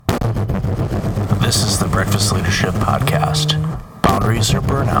This is the Breakfast Leadership Podcast. Boundaries or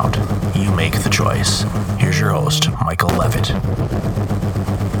burnout? You make the choice. Here's your host, Michael Levitt.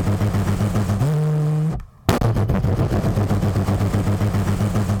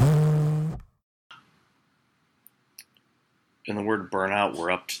 In the word burnout,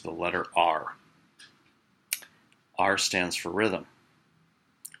 we're up to the letter R. R stands for rhythm.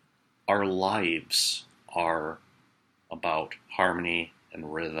 Our lives are about harmony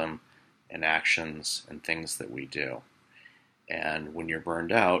and rhythm and actions and things that we do. And when you're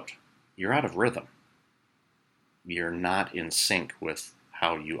burned out, you're out of rhythm. You're not in sync with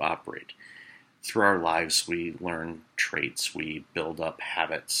how you operate. Through our lives, we learn traits, we build up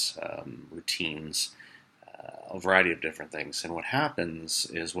habits, routines, a variety of different things. And what happens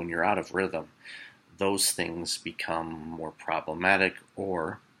is when you're out of rhythm, those things become more problematic,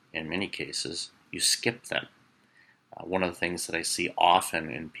 or in many cases, you skip them. One of the things that I see often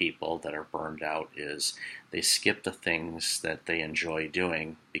in people that are burned out is they skip the things that they enjoy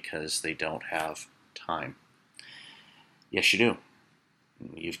doing because they don't have time. Yes, you do.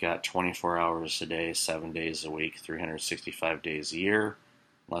 You've got 24 hours a day, 7 days a week, 365 days a year.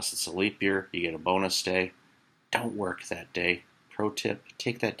 Unless it's a leap year, you get a bonus day. Don't work that day. Pro tip,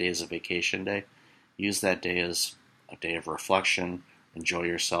 take that day as a vacation day. Use that day as a day of reflection. Enjoy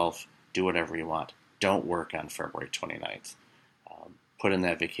yourself. Do whatever you want. Don't work on February 29th. Put in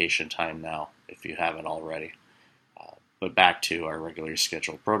that vacation time now if you haven't already. But back to our regularly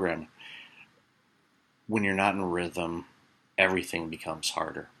scheduled program. When you're not in rhythm, everything becomes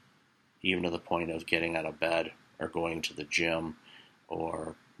harder, even to the point of getting out of bed or going to the gym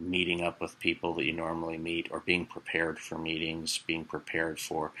or meeting up with people that you normally meet, or being prepared for meetings, being prepared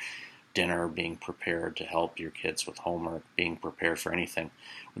for dinner, being prepared to help your kids with homework, being prepared for anything.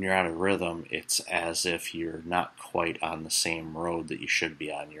 When you're out of rhythm, it's as if you're not quite on the same road that you should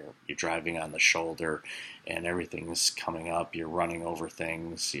be on. You're driving on the shoulder and everything's coming up. You're running over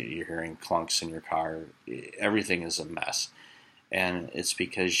things. You're hearing clunks in your car. Everything is a mess. And it's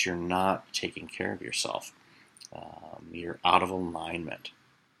because you're not taking care of yourself. You're out of alignment.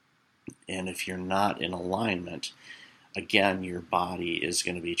 And if you're not in alignment, again, your body is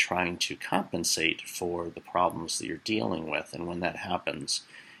going to be trying to compensate for the problems that you're dealing with. And when that happens,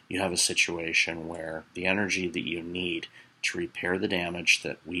 you have a situation where the energy that you need to repair the damage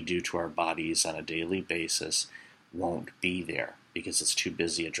that we do to our bodies on a daily basis won't be there because it's too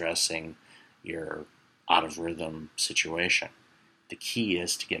busy addressing your out of rhythm situation. The key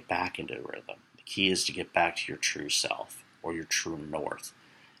is to get back into rhythm. The key is to get back to your true self or your true north.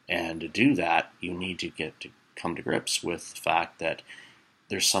 And to do that, you need to come to grips with the fact that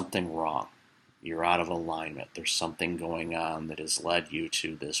there's something wrong. You're out of alignment. There's something going on that has led you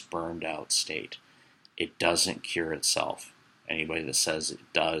to this burned out state. It doesn't cure itself. Anybody that says it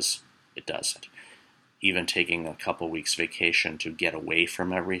does, it doesn't. Even taking a couple weeks vacation to get away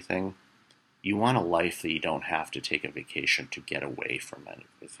from everything, you want a life that you don't have to take a vacation to get away from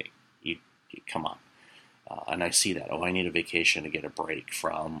anything. You come on. And I see that. Oh, I need a vacation to get a break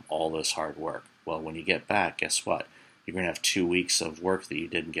from all this hard work. Well, when you get back, guess what? You're going to have 2 weeks of work that you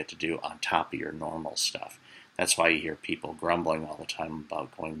didn't get to do on top of your normal stuff. That's why you hear people grumbling all the time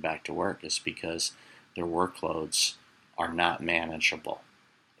about going back to work, is because their workloads are not manageable.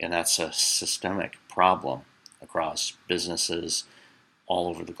 And that's a systemic problem across businesses all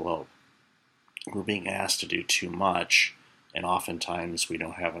over the globe. We're being asked to do too much, and oftentimes we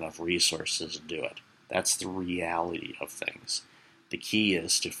don't have enough resources to do it. That's the reality of things. The key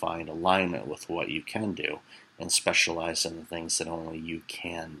is to find alignment with what you can do and specialize in the things that only you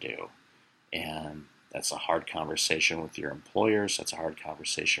can do. And that's a hard conversation with your employers. That's a hard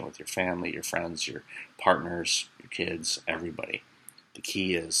conversation with your family, your friends, your partners, your kids, everybody. The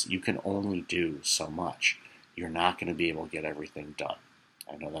key is you can only do so much. You're not going to be able to get everything done.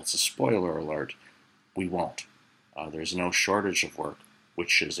 I know that's a spoiler alert. We won't. There's no shortage of work,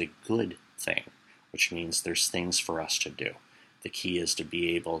 which is a good thing, which means there's things for us to do. The key is to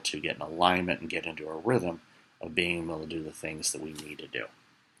be able to get in alignment and get into a rhythm of being able to do the things that we need to do.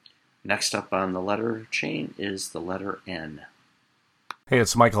 Next up on the letter chain is the letter N. Hey,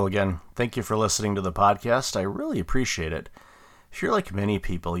 it's Michael again. Thank you for listening to the podcast. I really appreciate it. If you're like many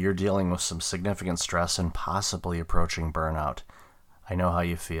people, you're dealing with some significant stress and possibly approaching burnout. I know how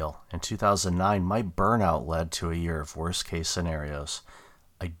you feel. In 2009, my burnout led to a year of worst-case scenarios.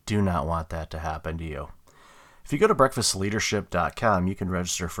 I do not want that to happen to you. If you go to breakfastleadership.com, you can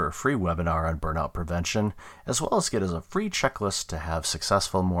register for a free webinar on burnout prevention, as well as get a free checklist to have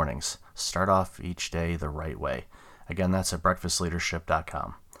successful mornings. Start off each day the right way. Again, that's at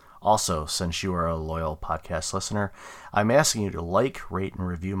breakfastleadership.com. Also, since you are a loyal podcast listener, I'm asking you to like, rate, and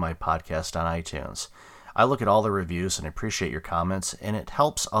review my podcast on iTunes. I look at all the reviews and appreciate your comments, and it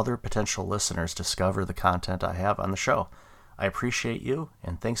helps other potential listeners discover the content I have on the show. I appreciate you,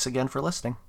 and thanks again for listening.